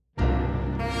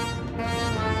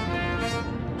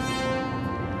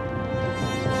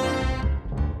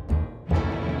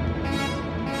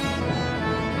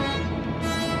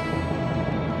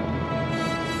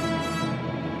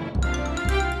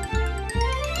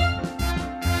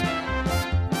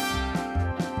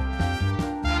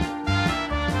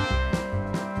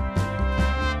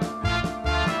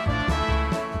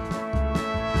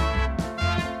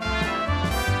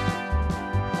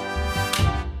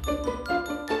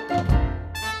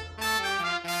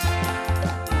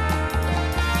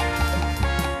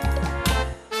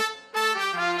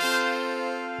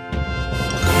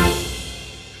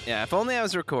Yeah, if only I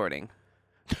was recording.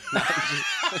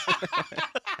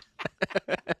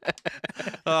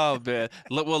 Oh, man.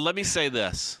 Well, let me say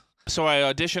this. So I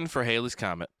auditioned for Haley's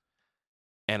Comet,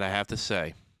 and I have to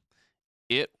say,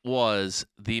 it was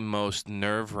the most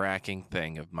nerve-wracking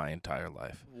thing of my entire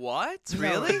life. What? No,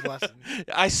 Really? it wasn't.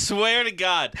 I swear to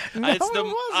God. No, it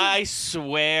wasn't. I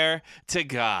swear to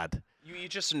God. You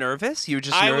just nervous? You were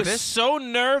just I nervous? was so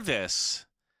nervous.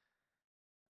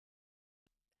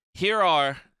 Here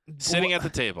are, sitting at the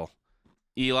table,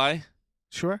 Eli,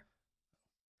 Sure.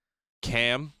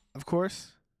 Cam, Of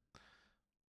course.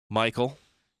 Michael,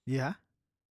 Yeah.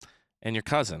 and your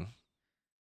cousin,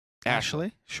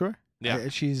 Ashley. Sure. Yeah.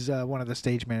 She's one of the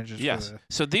stage managers. Yes. For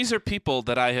So these are people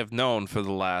that I have known for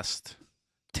the last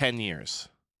 10 years.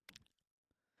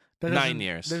 that 9 doesn't-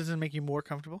 years. That doesn't make you more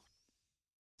comfortable?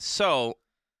 So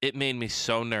it made me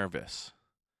so nervous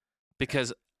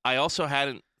because I also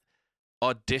hadn't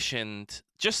auditioned,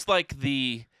 just like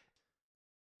if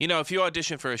you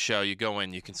audition for a show, you go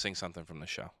in, you can sing something from the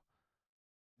show.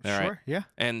 All right. Sure. Yeah.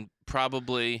 And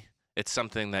probably it's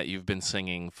something that you've been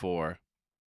singing for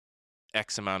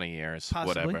X amount of years,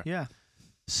 Possibly. whatever. Yeah.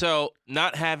 So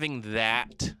not having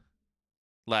that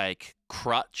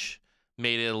crutch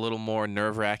made it a little more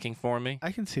nerve-wracking for me.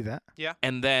 I can see that.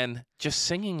 And then just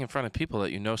singing in front of people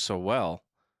that you know so well,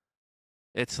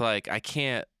 it's like I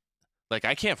can't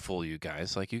fool you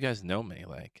guys. Like, you guys know me.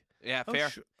 Like, Yeah, Oh,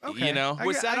 fair. Okay. You know?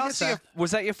 Was that I also get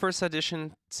was that your first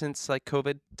audition since like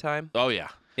COVID time? oh yeah,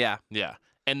 Yeah. yeah,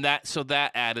 and that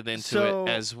added into So- it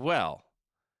as well.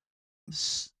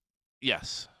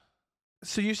 Yes.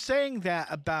 So you're saying that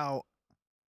about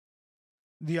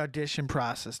the audition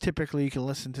process. Typically, you can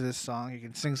listen to this song, you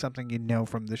can sing something you know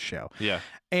from the show, Yeah.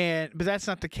 but that's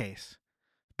not the case.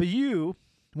 But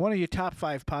one of your top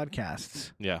 5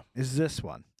 podcasts Yeah. is this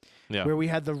one, Yeah. where we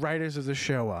had the writers of the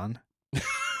show on,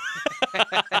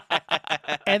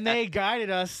 and they guided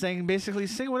us saying basically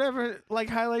sing whatever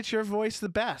highlights your voice the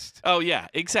best. Oh yeah,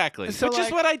 exactly. So, Which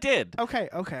is what I did. Okay.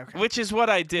 Which is what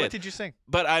I did. What did you sing?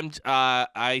 But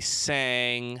I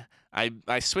sang.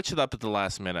 I switched it up at the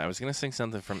last minute. I was gonna sing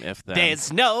something from If Then.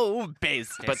 There's no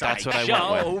business. But that's what I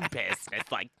show went business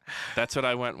like. That's what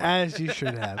I went with. As you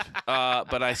should have.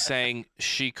 But I sang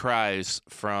 "She Cries"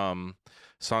 from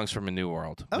Songs from a New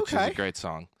World, which is Okay. a great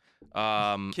song.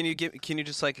 Can you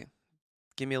just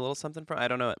give me a little something from? I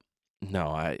don't know it. No,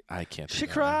 I can't. do She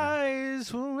that.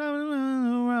 cries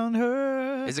around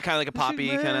her. Is it kind of like a poppy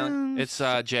kind of? It's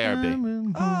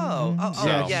JRB. Oh,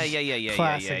 So- yeah.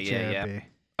 Classic Yeah.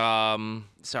 JRB.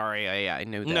 Sorry, I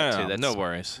knew that No, too. That's, no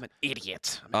worries. I'm an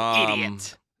idiot. I'm an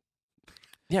idiot.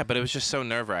 Yeah, but it was just so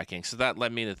nerve-wracking. So that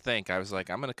led me to think. I was like,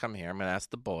 I'm gonna come here. I'm gonna ask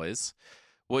the boys,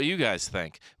 what you guys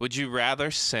think. Would you rather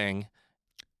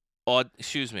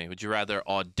would you rather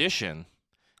audition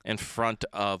in front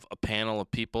of a panel of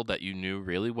people that you knew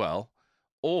really well,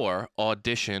 or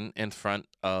audition in front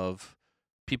of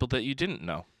people that you didn't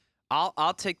know?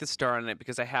 I'll take the star on it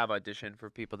because I have auditioned for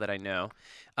people that I know,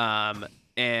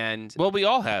 and Well, we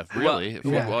all have, really. If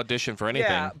we yeah. audition for anything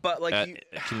yeah, but like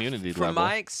at community from level.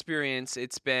 my experience,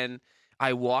 it's been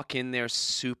I walk in there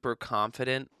super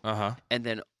confident, Uh-huh. and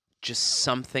then just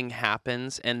something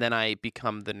happens, and then I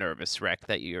become the nervous wreck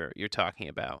that you're talking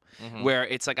about. Mhm. Where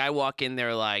it's like I walk in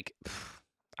there like,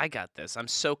 I got this. I'm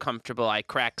so comfortable. I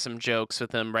crack some jokes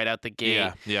with them right out the gate.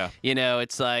 Yeah, yeah. You know,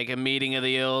 it's like a meeting of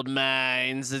the old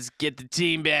minds. Let's get the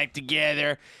team back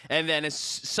together. And then as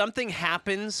something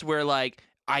happens where like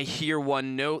I hear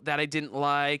one note that I didn't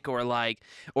like,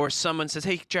 or someone says,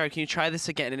 "Hey, Jared, can you try this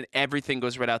again?" And everything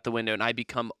goes right out the window, and I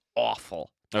become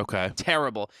awful, Okay.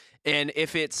 terrible. And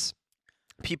if it's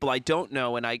people I don't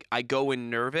know, and I go in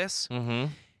nervous,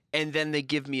 Mm-hmm. and then they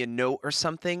give me a note or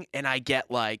something, and I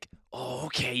get like, oh,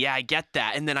 okay, yeah, I get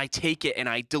that. And then I take it and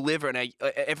I deliver, and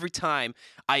every time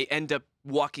I end up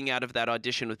walking out of that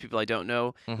audition with people I don't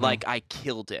know, like I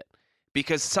killed it.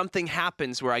 Because something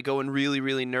happens where I go in really,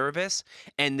 really nervous,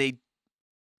 and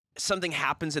something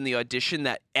happens in the audition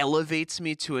that elevates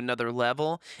me to another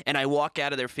level, and I walk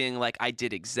out of there feeling like I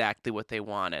did exactly what they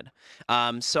wanted.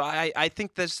 So I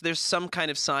think there's some kind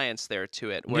of science there to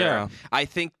it. Where Yeah. I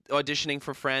think auditioning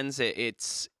for Friends,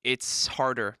 it's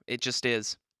harder. It just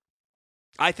is.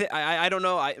 I don't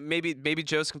know. Maybe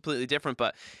Joe's completely different,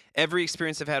 but every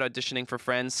experience I've had auditioning for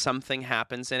Friends, something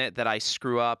happens in it that I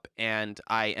screw up, and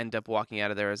I end up walking out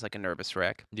of there as like a nervous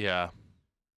wreck. Yeah.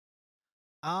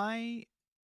 I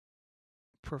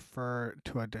prefer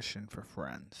to audition for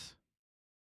Friends.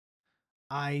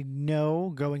 I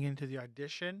know going into the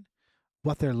audition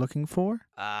what they're looking for,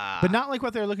 but not like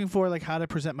what they're looking for, like how to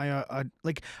present my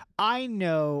like I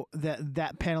know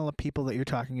that panel of people that you're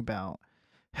talking about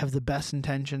have the best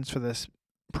intentions for this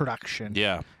production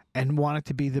Yeah. and want it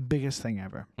to be the biggest thing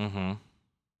ever. Mm-hmm.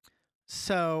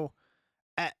 So,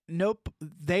 nope,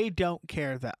 they don't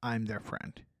care that I'm their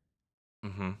friend,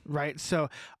 Mm-hmm. right? So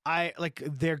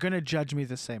they're gonna judge me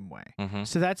the same way. Mm-hmm.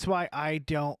 So that's why I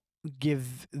don't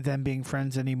give them being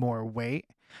friends any more weight.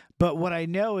 But what I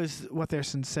know is what their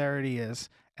sincerity is,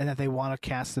 and that they want to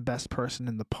cast the best person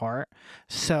in the part.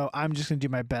 So I'm just gonna do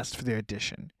my best for the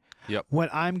audition. Yep. When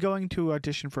I'm going to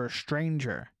audition for a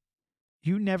stranger,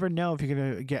 you never know if you're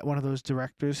going to get one of those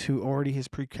directors who already has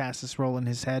precast this role in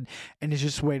his head and is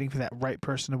just waiting for that right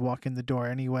person to walk in the door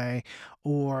anyway.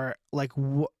 Or like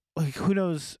who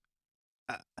knows?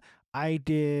 I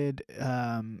did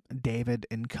David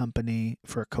and Company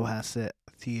for Cohasset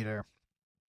Theater.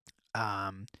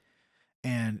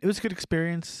 And it was a good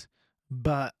experience,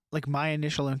 but like my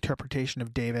initial interpretation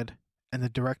of David and the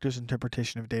director's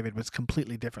interpretation of David was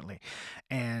completely differently.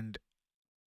 And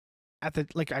at the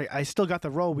I still got the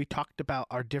role. We talked about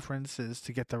our differences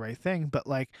to get the right thing, but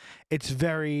like it's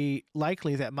very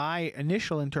likely that my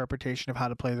initial interpretation of how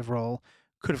to play the role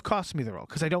could have cost me the role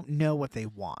because I don't know what they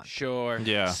want. Sure.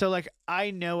 Yeah. So like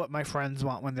I know what my friends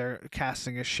want when they're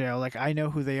casting a show. Like I know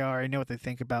who they are. I know what they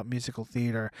think about musical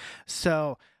theater.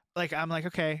 So like I'm like,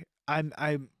 okay, I'm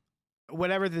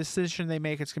whatever the decision they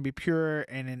make, it's gonna be pure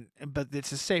but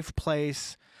it's a safe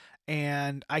place,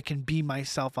 and I can be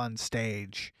myself on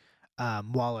stage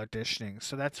while auditioning.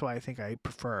 So that's why I think I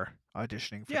prefer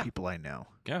auditioning for people I know.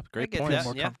 Yeah. Great get point. that.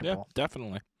 More Yeah. comfortable. Yeah.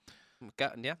 Definitely.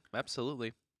 Yeah,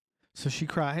 absolutely. So she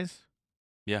cries.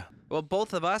 Yeah. Well,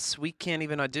 both of us, we can't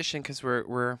even audition because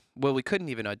we couldn't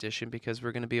even audition because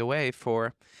we're going to be away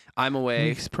I'm away.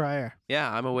 Weeks prior. Yeah,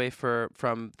 I'm away from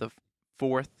the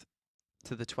 4th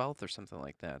to the 12th or something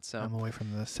like that. So I'm away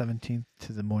from the 17th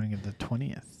to the morning of the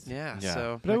 20th. yeah. Yeah.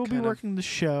 So But I that will be kind of- working the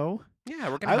show. Yeah,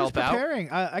 we're gonna I was help out. preparing.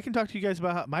 I can talk to you guys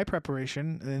about my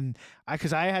preparation, and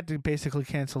because I had to basically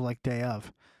cancel like day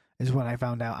of, is when I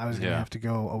found out I was gonna Yeah. have to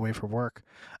go away for work.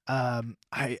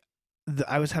 I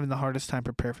was having the hardest time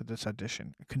preparing for this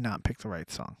audition. I could not pick the right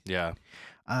song. Yeah.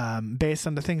 Based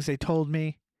on the things they told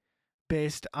me,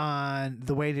 based on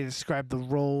the way they described the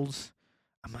roles,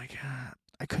 I'm like,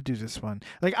 I could do this one.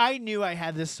 Like I knew I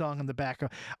had this song in the back.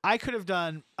 I could have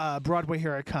done Broadway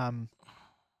Here I Come,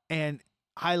 and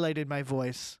highlighted my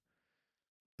voice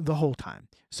the whole time,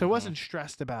 so I wasn't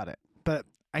stressed about it. But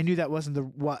I knew that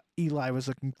wasn't what Eli was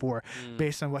looking for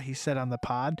based on what he said on the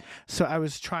pod. So I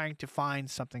was trying to find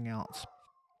something else.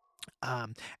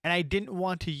 And I didn't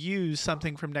want to use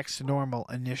something from Next to Normal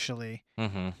initially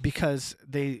Mm-hmm. because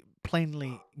they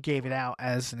plainly gave it out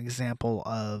as an example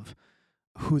of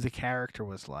who the character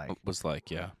was like. Was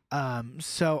like, yeah.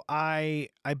 So I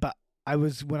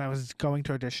was when I was going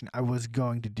to audition, I was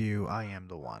going to do I Am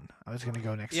the One. I was going to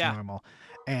go Next to Normal.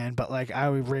 But like I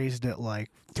raised it like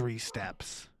 3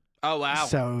 steps. Oh wow.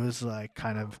 So it was like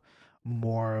kind of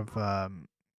more of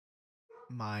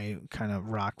my kind of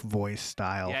rock voice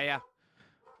style Yeah.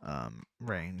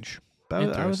 range. But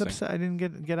I was Interesting. upset I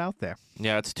didn't get out there.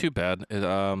 Yeah, it's too bad. It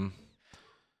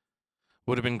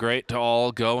would have been great to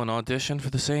all go and audition for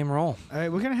the same role. All right,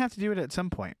 we're going to have to do it at some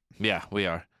point. Yeah, we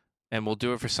are. And we'll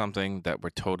do it for something that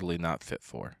we're totally not fit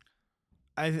for.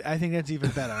 I think that's even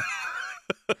better.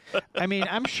 I mean,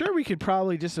 I'm sure we could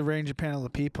probably just arrange a panel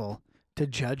of people to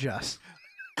judge us.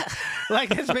 Like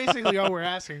that's basically all we're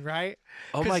asking, right?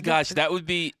 Oh 'Cause my gosh, that would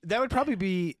be That would probably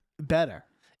be better.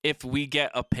 if we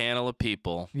get a panel of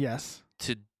people Yes.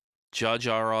 to judge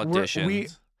our We're-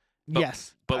 auditions.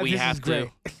 Yes. But we this is have to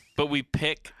great. but we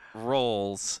pick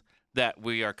roles that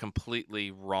we are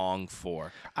completely wrong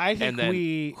for. I think And then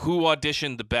we who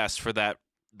auditioned the best for that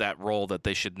role that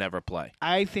they should never play?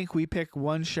 pick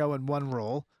one show and one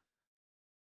role.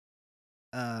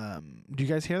 Do you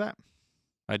guys hear that?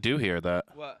 I do hear that.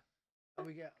 What?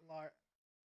 We get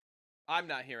I'm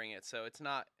not hearing it, so it's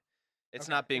not Okay.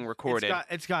 not being recorded.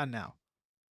 It's gone now.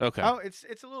 Okay. Oh, it's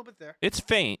a little bit there. It's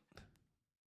faint.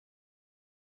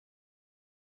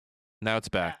 Now it's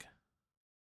back.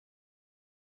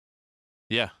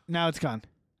 Yeah, Now it's gone.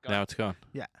 Gone. now it's gone.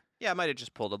 Yeah, I might have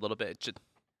just pulled a little bit.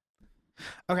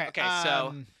 Okay.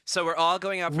 Okay, so we're all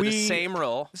going out for the we- same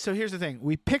role. So here's the thing: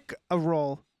 we pick a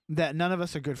role that none of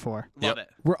us are good for. Love Yep. it.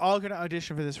 We're all going to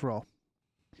audition for this role,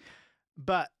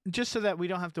 but just so that we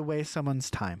don't have to waste someone's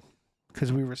time,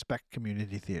 because we respect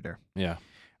community theater, Yeah.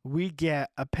 we get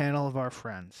a panel of our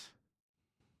friends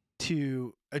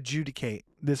to adjudicate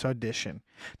this audition,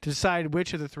 to decide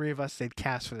which of the 3 of us they'd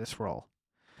cast for this role.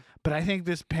 But I think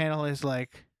this panel is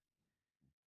like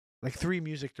 3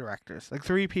 music directors, like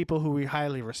 3 people who we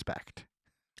highly respect.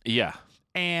 Yeah.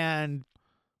 And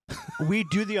we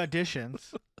do the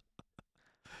auditions,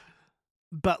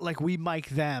 but like we mic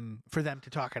them for them to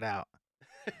talk it out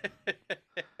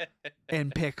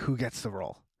and pick who gets the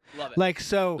role. Love it. Like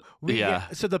so Yeah.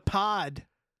 so the pod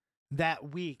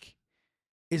that week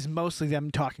is mostly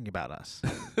them talking about us.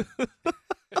 I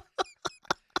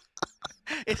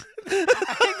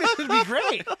think this would be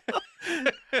great.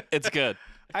 It's good.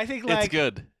 I think It's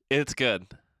good. It's good.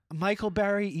 Michael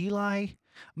Barry, Eli,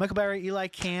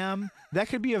 Cam. That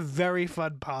could be a very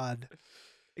fun pod.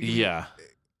 Yeah.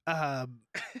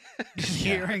 Just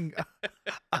Yeah. hearing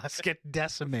us get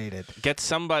decimated. Get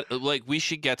somebody, like, we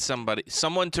should get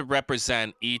someone to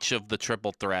represent each of the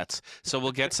triple threats. So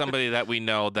we'll get somebody that we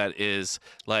know that is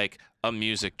like a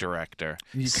music director,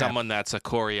 someone that's a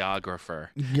choreographer,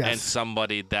 and Yes.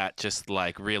 somebody that just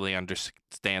like really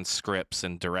understands scripts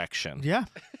and direction. Yeah.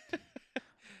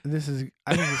 This is.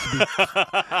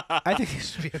 I think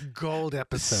this would be a gold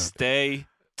episode. Stay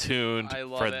tuned I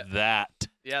love for it. that.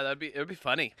 Yeah, it would be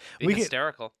funny. Be We could-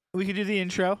 hysterical. We could do the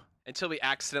intro. Until we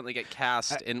accidentally get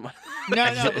cast in one.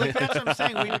 No, but that's what I'm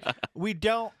saying. We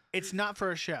don't. It's not for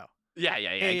a show. Yeah,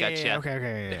 I gotcha. Yeah,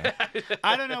 okay.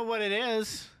 I don't know what it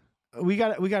is. We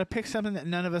got to pick something that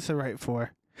none of us are right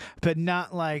for, but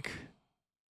not like.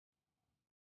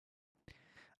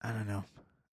 I don't know.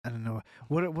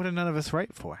 What are none of us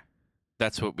right for?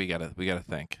 That's what we gotta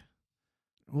think.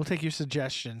 We'll take your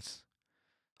suggestions.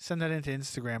 Send that into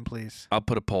Instagram, please. I'll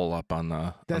put a poll up on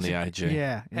the IG.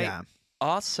 Yeah, Hey, yeah.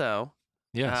 Also,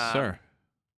 Yes, sir.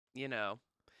 you know,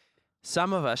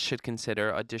 some of us should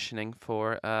consider auditioning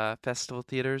for Festival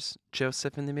Theater's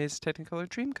Joseph and the Amazing Technicolor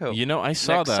Dreamcoat You know, I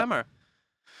saw next that. summer.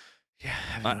 Yeah,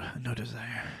 I have no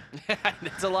desire.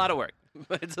 It's a lot of work.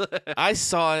 I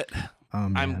saw it. Oh,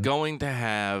 man. I'm going to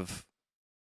have,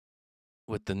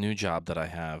 with the new job that I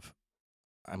have,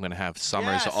 I'm going to have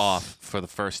summers Yes! off for the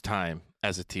first time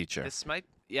as a teacher. This might,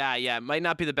 it might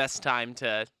not be the best time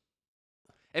to.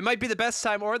 It might be the best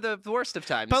time or the worst of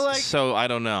times. But, like- So I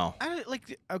don't know.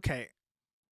 Okay,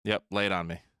 Yep, lay it on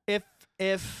me.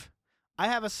 if I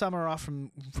have a summer off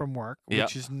from work, which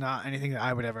Yep. is not anything that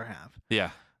I would ever have,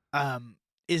 Yeah,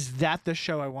 is that the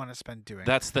show I want to spend doing?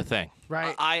 that's the thing.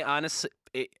 right? I honestly,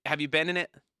 have you been in it?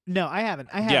 No, I haven't.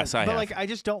 Yes, I but have. like, I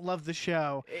just don't love the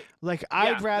show. It- Like, Yeah,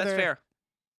 I'd rather That's fair.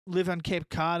 live on Cape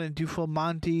Cod and do full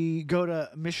Monty, go to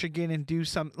Michigan and do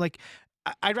some like.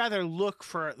 I'd rather look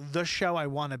for the show I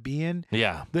want to be in,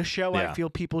 Yeah, the show I Yeah. feel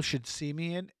people should see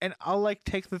me in, and I'll like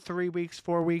take the 3 weeks,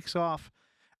 4 weeks off.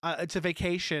 It's a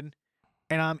vacation,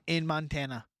 and I'm in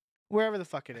Montana, wherever the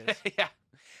fuck it is. Yeah.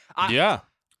 yeah.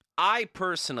 I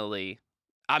personally,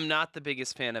 I'm not the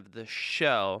biggest fan of the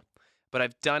show, but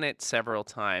I've done it several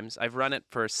times. I've run it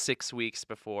for 6 weeks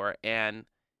before, and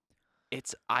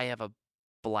I have a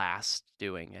blast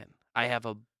doing it. I have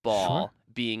a ball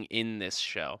being in this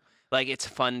show. Like, it's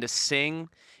fun to sing.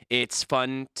 It's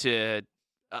fun to.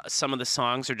 Some of the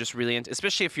songs are just really,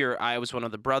 especially if I was one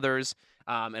of the brothers,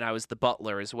 and I was the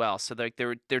butler as well. So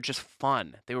they're just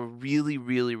fun. They were really,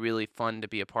 really, really fun to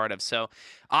be a part of. So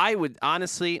I would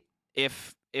honestly,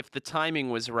 if the timing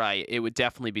was right, it would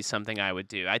definitely be something I would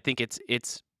do. I think it's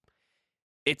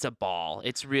a ball.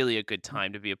 It's really a good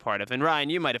time to be a part of. And Ryan,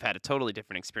 you might have had a totally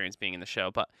different experience being in the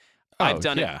show, but I've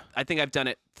done it. I think I've done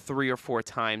it 3 or 4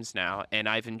 times now, and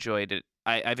I've enjoyed it.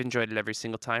 I've enjoyed it every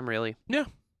single time, really. Yeah,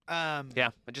 I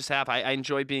just have. I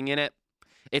enjoy being in it.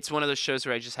 It's one of those shows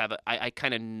where I just have I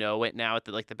kind of know it now at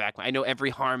the back. I know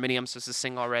every harmony I'm supposed to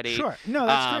sing already. Sure, no,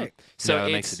 that's great. So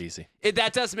that makes it easy.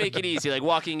 That does make it easy, like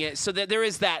walking in. So there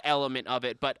is that element of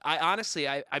it. But I honestly,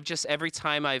 I've just every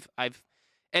time I've,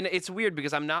 and it's weird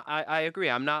because I'm not. I agree.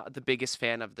 I'm not the biggest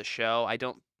fan of the show. I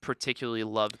don't particularly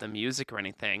love the music or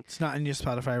anything. It's not in your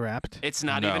Spotify Wrapped. It's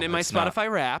not No, even in my it's not.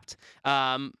 Spotify Wrapped.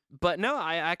 But no,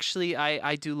 I actually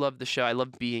I do love the show. I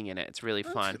love being in it. It's really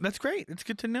fun. That's great. It's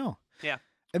good to know. Yeah.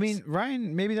 I mean,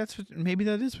 Ryan, maybe that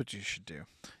is what you should do.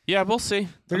 Yeah, we'll see.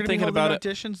 They're I'm going to be thinking holding about it.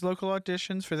 auditions, local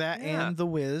auditions for that Yeah. and The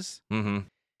Wiz. Mm-hmm.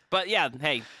 But yeah,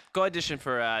 hey, go audition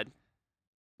for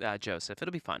Joseph.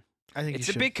 It'll be fun. I think It's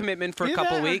you a should. big commitment for a Either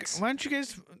couple that or- weeks. Why don't you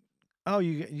guys? Oh,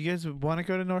 you guys want to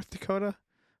go to North Dakota?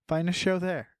 Find a show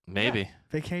there. Maybe.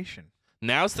 Vacation.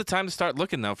 Now's the time to start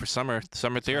looking though for summer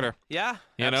theater. Yeah,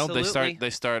 You know, absolutely. they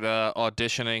start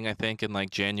auditioning I think in like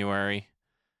January.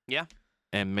 Yeah.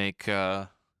 And make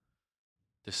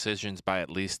decisions by at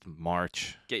least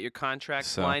March. Get your contracts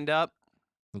So- lined up.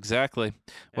 Exactly.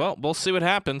 Yeah. Well, we'll see what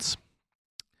happens.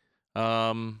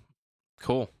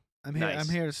 Cool. I'm here. Nice.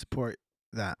 I'm here to support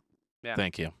that. Yeah.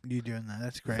 Thank you. You doing that?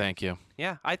 That's great. Thank you.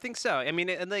 Yeah, I think so. I mean,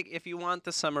 and like if you want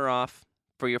the summer off,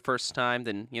 for your first time,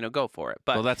 then go for it.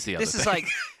 But well, that's the other this is thing. like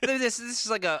this is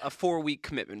like a 4-week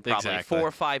commitment, probably Exactly. 4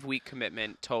 or 5 week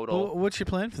commitment total. What's your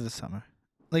plan for the summer?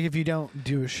 Like if you don't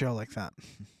do a show like that,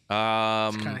 just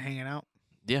kind of hanging out.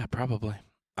 Yeah, probably.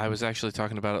 I was actually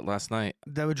talking about it last night.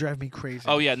 That would drive me crazy.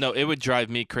 Oh yeah, no, it would drive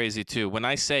me crazy too. When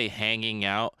I say hanging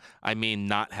out, I mean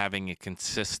not having a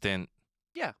consistent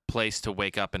place to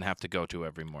wake up and have to go to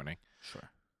every morning.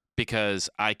 Sure. Because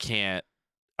I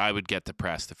would get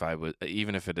depressed if I would,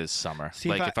 even if it is summer. See,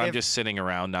 like if I'm just sitting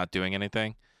around not doing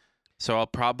anything. So I'll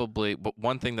probably, but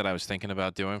one thing that I was thinking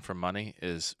about doing for money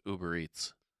is Uber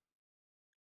Eats.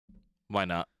 Why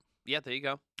not? Yeah, there you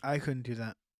go. I couldn't do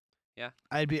that. Yeah.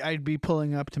 I'd be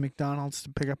pulling up to McDonald's to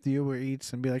pick up the Uber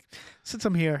Eats and be like, since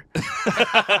I'm here,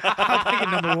 I'll take it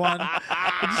number one.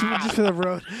 Just for the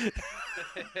road.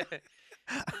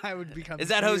 I would become. Is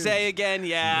that huge. Jose again?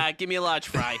 Yeah, give me a large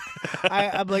fry.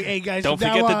 I'm like, hey guys, Don't from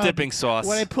forget now the on, dipping sauce.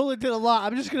 When I pull into the lot,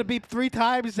 I'm just gonna beep 3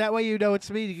 times. That way you know it's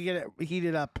me. You can get it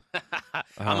heated up.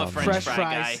 I'm a French Fresh fry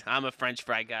fries. guy. I'm a French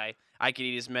fry guy. I could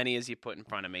eat as many as you put in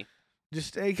front of me.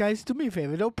 Just hey guys, do me a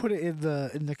favor. Don't put it in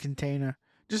the container.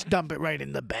 Just dump it right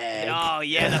in the bag. Oh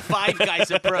yeah, the Five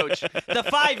Guys approach. The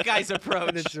Five Guys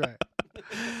approach. That's right.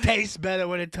 Tastes better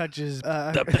when it touches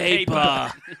the paper.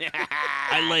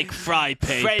 I like fry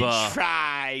paper. French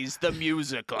fries, the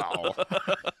musical.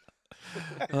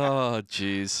 Oh,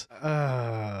 jeez.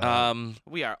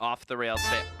 We are off the rails.